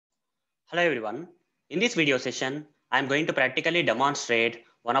Hello everyone. In this video session, I am going to practically demonstrate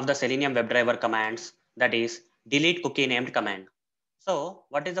one of the Selenium WebDriver commands, that is deleteCookieNamed command. So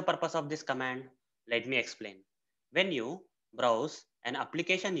what is the purpose of this command? Let me explain. When you browse an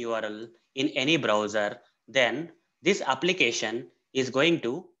application URL in any browser, then this application is going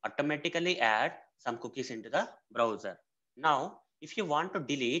to automatically add some cookies into the browser. Now, if you want to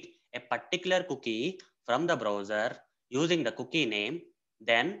delete a particular cookie from the browser using the cookie name,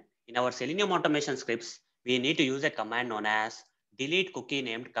 then in our Selenium automation scripts, we need to use a command known as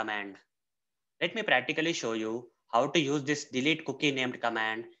deleteCookieNamed command. Let me practically show you how to use this deleteCookieNamed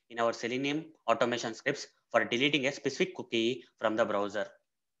command in our Selenium automation scripts for deleting a specific cookie from the browser.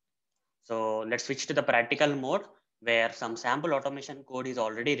 So let's switch to the practical mode where some sample automation code is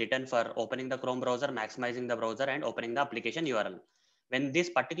already written for opening the Chrome browser, maximizing the browser, and opening the application URL. When this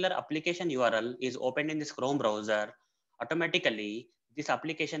particular application URL is opened in this Chrome browser, automatically this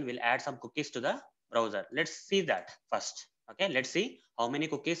application will add some cookies to the browser. Let's see that first. Okay, let's see how many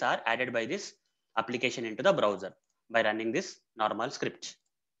cookies are added by this application into the browser by running this normal script.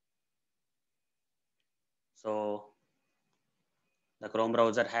 So the Chrome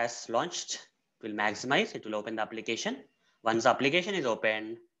browser has launched. It will maximize, it will open the application. Once the application is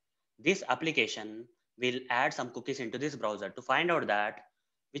opened, this application will add some cookies into this browser. To find out that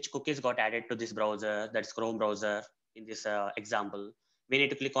which cookies got added to this browser, that's Chrome browser in this example, we need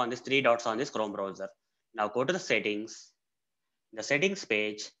to click on these three dots on this Chrome browser. Now go to the settings, the settings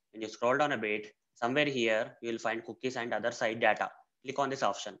page, when you scroll down a bit, somewhere here, you will find cookies and other site data. Click on this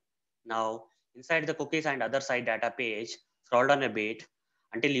option. Now, inside the cookies and other site data page, scroll down a bit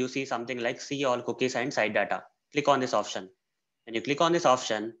until you see something like see all cookies and site data. Click on this option. When you click on this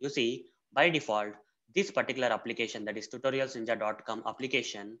option, you see by default, this particular application, that is tutorialsninja.com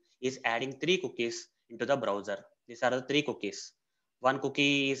application, is adding 3 cookies into the browser. These are the 3 cookies. One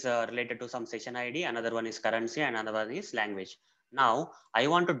cookie is related to some session ID, another one is currency, and another one is language. Now, I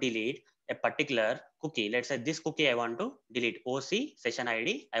want to delete a particular cookie. Let's say this cookie I want to delete, OC session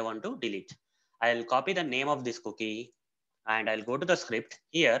ID I want to delete. I'll copy the name of this cookie and I'll go to the script.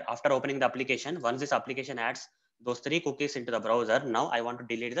 Here, after opening the application, once this application adds those 3 cookies into the browser, now I want to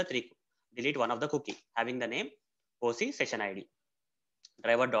delete one of the cookie having the name OC session ID.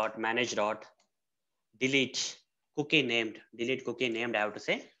 Driver.manage.delete cookie named, delete cookie named, I have to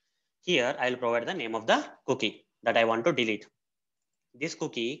say. Here, I'll provide the name of the cookie that I want to delete. This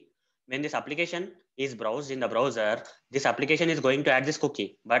cookie, when this application is browsed in the browser, this application is going to add this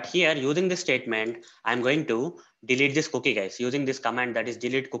cookie. But here, using this statement, I'm going to delete this cookie, guys, using this command, that is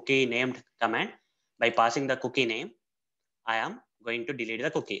deleteCookieNamed command. By passing the cookie name, I am going to delete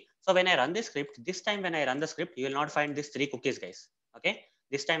the cookie. So when I run this script, this time when I run the script, you will not find these 3 cookies, guys. Okay.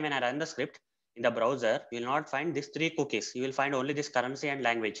 This time when I run the script in the browser, you will not find these 3 cookies. You will find only this currency and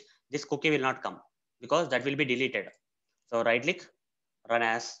language. This cookie will not come because that will be deleted. So right click, run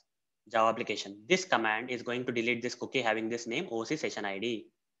as Java application. This command is going to delete this cookie having this name OC session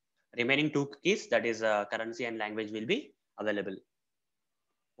ID. Remaining 2 cookies, that is currency and language, will be available.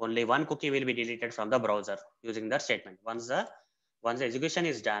 Only 1 cookie will be deleted from the browser using that statement. Once the execution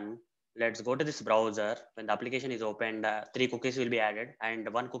is done, let's go to this browser. When the application is opened, 3 cookies will be added and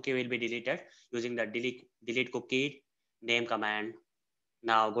 1 cookie will be deleted using the delete cookie name command.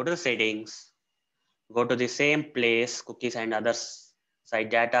 Now go to the settings, go to the same place, cookies and others site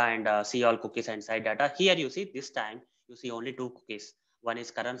data, and see all cookies and site data. Here you see this time you see only 2 cookies. One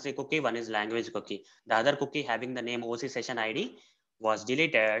is currency cookie, one is language cookie. The other cookie having the name OC session ID was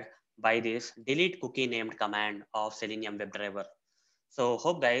deleted by this deleteCookieNamed command of Selenium WebDriver. So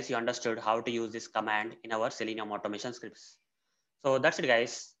hope guys you understood how to use this command in our Selenium automation scripts. So that's it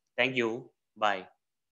guys. Thank you. Bye.